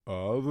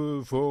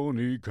Ave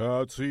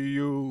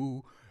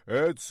fornicatio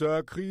et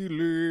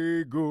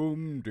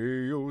sacrilegum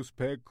Deus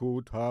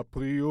peccut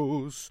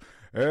haprius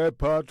et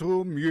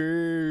patrum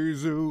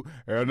Jesu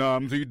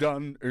nahm sie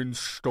dann ins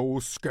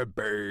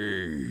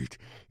Stossgebet.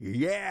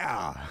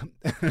 Yeah!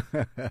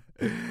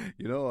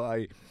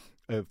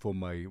 For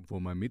my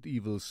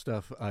medieval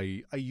stuff,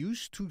 I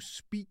used to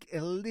speak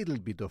a little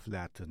bit of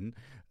Latin,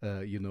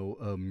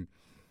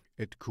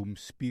 et cum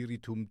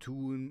spiritum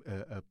tuum,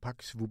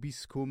 pax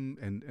vobiscum,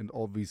 and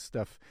all this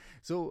stuff.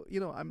 So,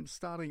 I'm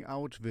starting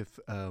out with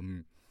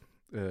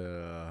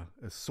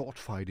sword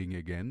fighting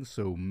again,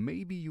 so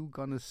maybe you're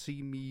gonna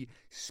see me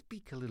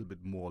speak a little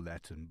bit more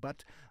Latin.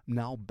 But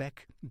now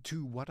back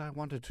to what I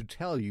wanted to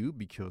tell you,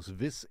 because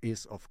this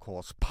is, of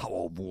course,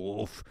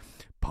 POWERWOLF.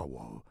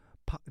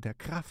 Der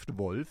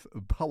Kraftwolf,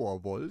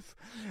 POWERWOLF,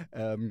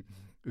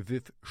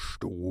 with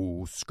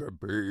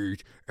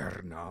Stossgebet,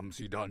 nahm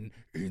sie dann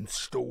ins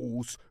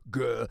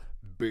Stossgebet.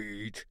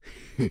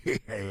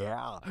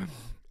 Yeah.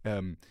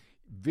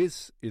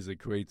 This is a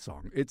great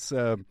song. It's,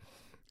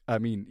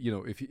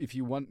 if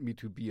you want me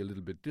to be a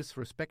little bit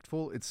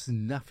disrespectful, it's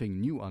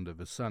nothing new under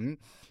the sun,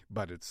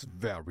 but it's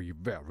very,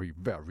 very,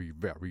 very,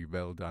 very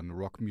well done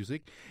rock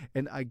music.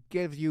 And I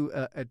gave you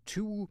a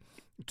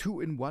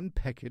two-in-one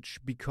package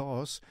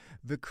because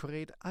the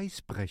great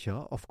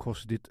Eisbrecher, of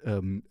course, did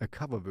a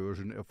cover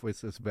version of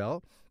this as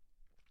well.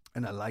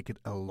 And I like it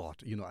a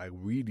lot. I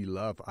really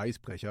love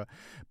Eisbrecher.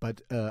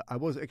 But I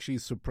was actually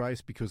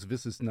surprised because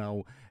this is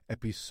now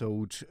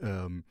episode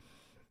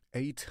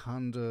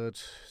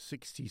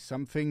 860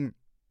 something,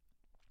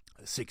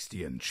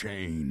 60 and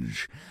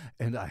change,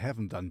 and I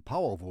haven't done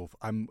POWERWOLF.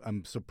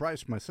 I'm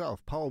surprised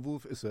myself.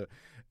 POWERWOLF is a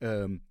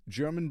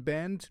German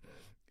band,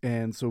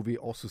 and so we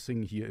also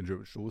sing here in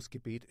German.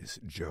 Stossgebet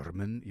is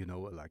German,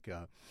 like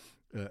a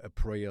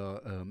prayer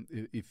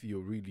if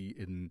you're really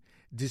in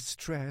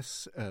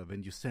distress,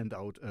 when you send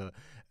out a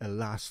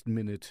last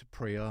minute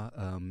prayer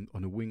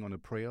on a wing on a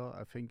prayer,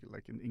 I think,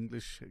 like in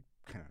English.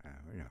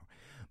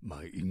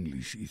 My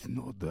English is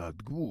not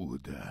that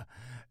good.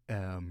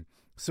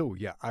 So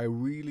yeah, I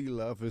really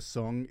love this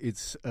song.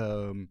 It's,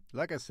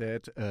 like I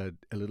said, a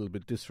little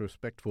bit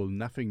disrespectful,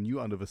 nothing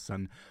new under the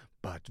sun,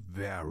 but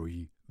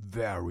very,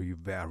 very,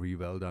 very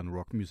well done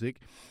rock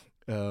music.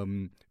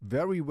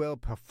 Very well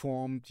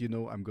performed.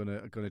 I'm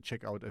gonna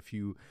check out a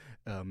few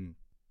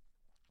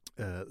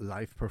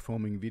live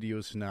performing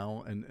videos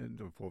now and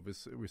for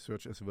this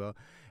research as well.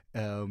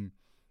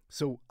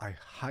 So I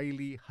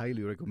highly,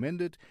 highly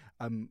recommend it.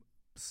 I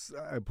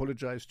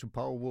apologize to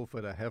POWERWOLF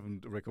that I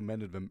haven't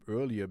recommended them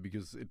earlier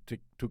because it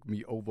took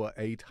me over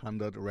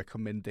 800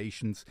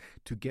 recommendations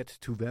to get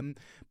to them.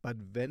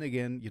 But then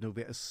again,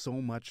 there is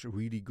so much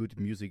really good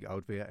music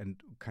out there,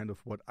 and kind of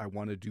what I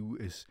want to do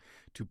is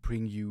to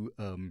bring you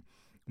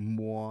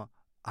more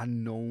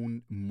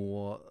unknown,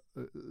 more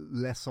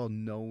lesser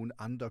known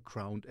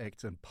underground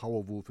acts, and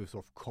POWERWOLF is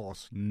of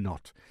course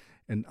not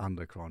an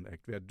underground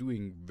act. They're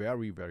doing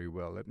very, very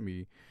well. Let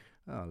me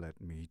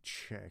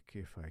check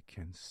if I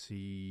can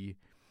see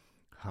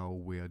how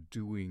we're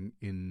doing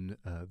in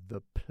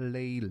the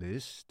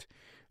playlist.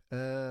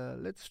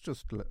 Let's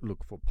just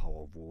look for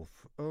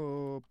POWERWOLF.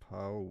 Oh,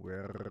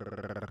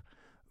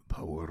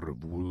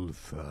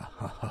 POWERWOLF.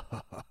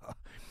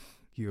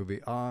 Here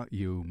we are.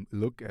 You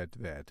look at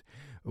that.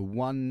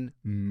 1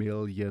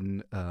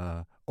 million,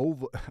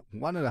 over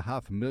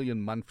 1.5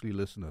 million monthly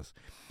listeners.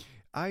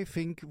 I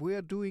think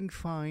we're doing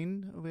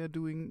fine. We're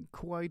doing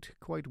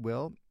quite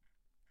well.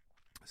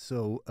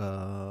 So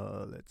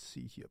let's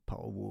see here.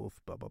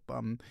 POWERWOLF,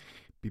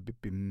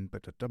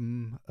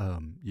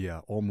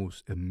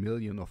 almost 1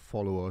 million of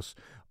followers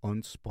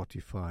on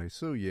Spotify.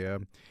 So yeah,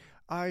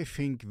 I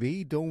think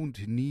they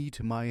don't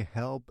need my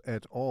help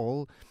at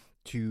all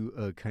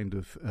to kind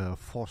of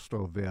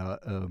foster their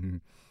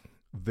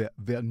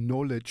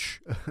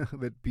knowledge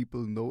that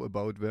people know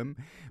about them.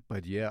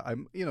 But yeah,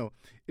 I'm in a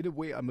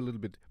way I'm a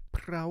little bit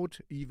proud,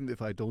 even if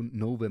I don't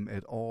know them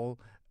at all,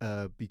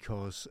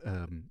 because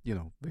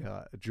they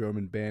are a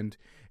German band,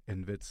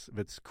 and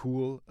that's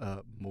cool.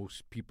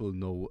 Most people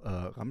know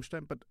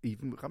Rammstein, but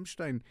even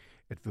Rammstein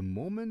at the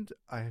moment,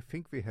 I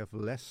think they have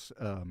less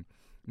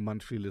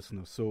monthly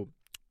listeners. So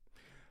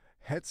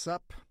heads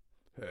up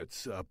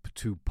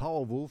to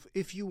POWERWOLF.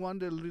 If you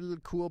want a little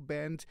cool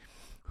band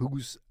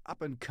who's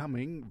up and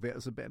coming,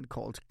 there's a band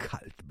called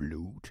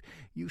Kaltblut.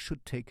 You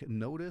should take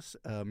notice.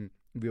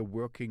 We're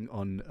working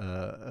on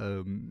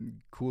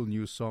cool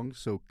new songs.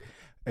 So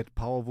at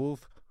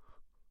POWERWOLF,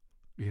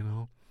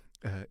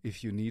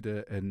 if you need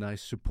a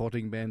nice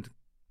supporting band,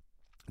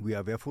 we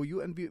are there for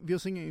you, and we're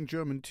singing in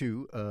German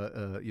too,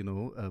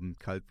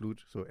 Kaltblut.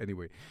 So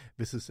anyway,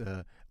 this is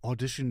a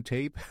audition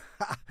tape,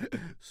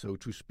 so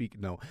to speak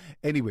now.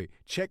 Anyway,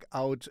 check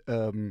out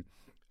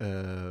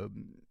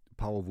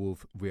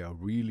POWERWOLF were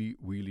really,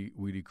 really,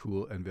 really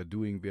cool, and they're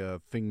doing their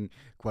thing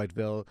quite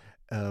well.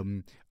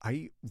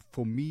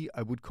 For me,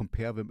 I would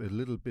compare them a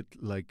little bit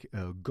like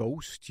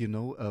Ghost,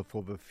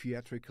 for the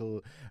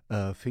theatrical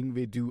thing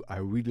they do. I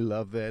really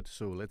love that.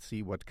 So let's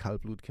see what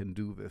Kaltblut can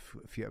do with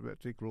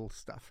theatrical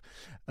stuff.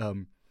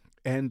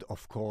 And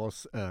of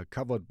course,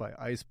 covered by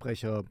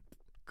Eisbrecher.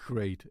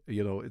 Great,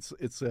 it's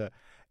a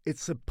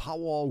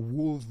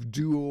POWERWOLF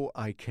duo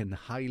I can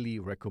highly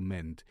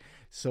recommend.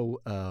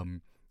 So,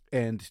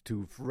 and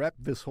to wrap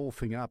this whole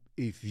thing up,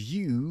 if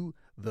you,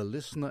 the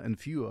listener and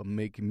viewer,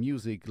 make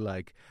music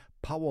like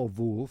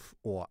POWERWOLF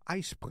or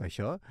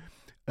Eisbrecher,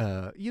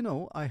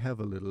 I have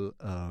a little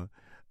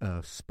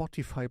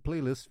Spotify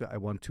playlist where I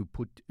want to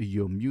put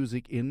your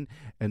music in,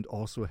 and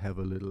also have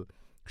a little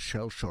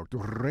Shellshocked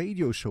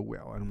radio show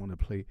where I want to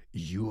play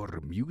your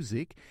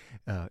music.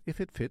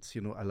 If it fits,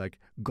 I like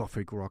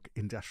gothic rock,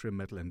 industrial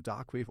metal, and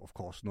darkwave. Of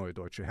course, Neue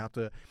Deutsche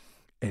Härte,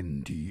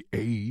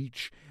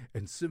 NDH,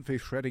 and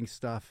synthwave shredding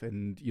stuff,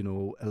 and,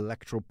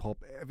 electropop,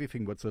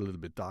 everything what's a little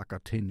bit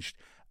darker tinged,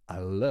 I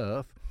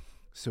love.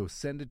 So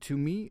send it to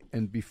me,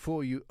 and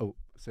before you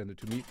send it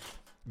to me,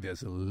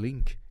 there's a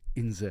link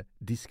in the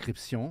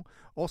description.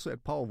 Also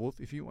at POWERWOLF,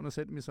 if you want to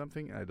send me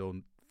something, I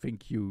don't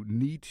think you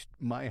need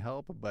my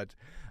help, but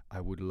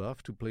I would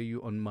love to play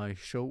you on my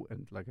show,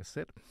 and like I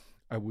said,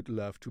 I would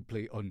love to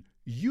play on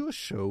your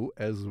show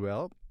as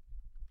well.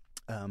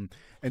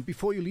 And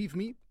before you leave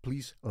me,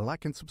 please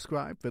like and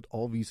subscribe, that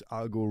all these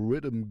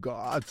algorithm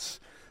gods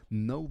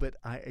know that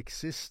I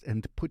exist,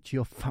 and put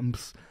your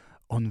thumbs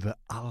on the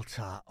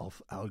altar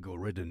of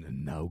algorithm.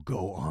 And now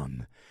go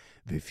on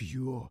with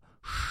your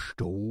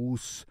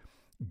Stossgebet.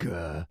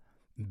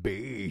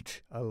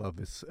 I love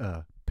this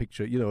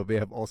picture. They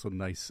have also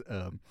nice.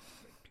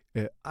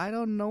 I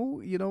don't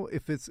know,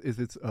 if it's,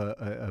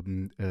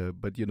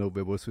 but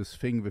there was this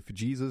thing with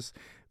Jesus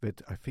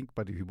that I think,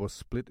 but he was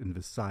split in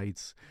the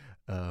sides.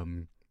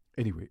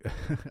 Anyway,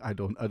 I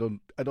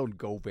don't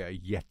go there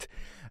yet.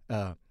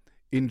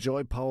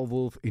 Enjoy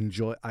POWERWOLF,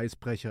 enjoy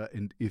Eisbrecher,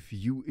 and if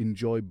you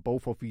enjoy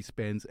both of these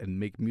bands and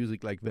make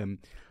music like them,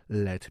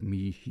 let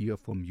me hear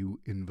from you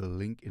in the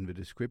link in the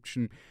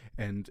description.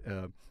 And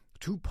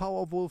to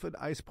POWERWOLF and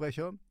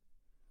Eisbrecher,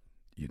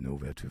 you know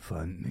where to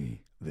find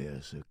me.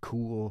 There's a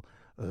cool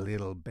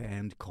little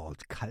band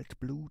called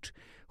Kaltblut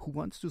who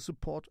wants to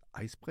support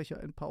Eisbrecher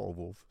and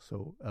POWERWOLF.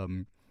 So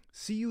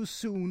see you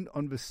soon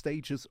on the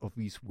stages of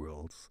these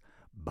worlds.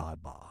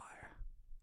 Bye-bye.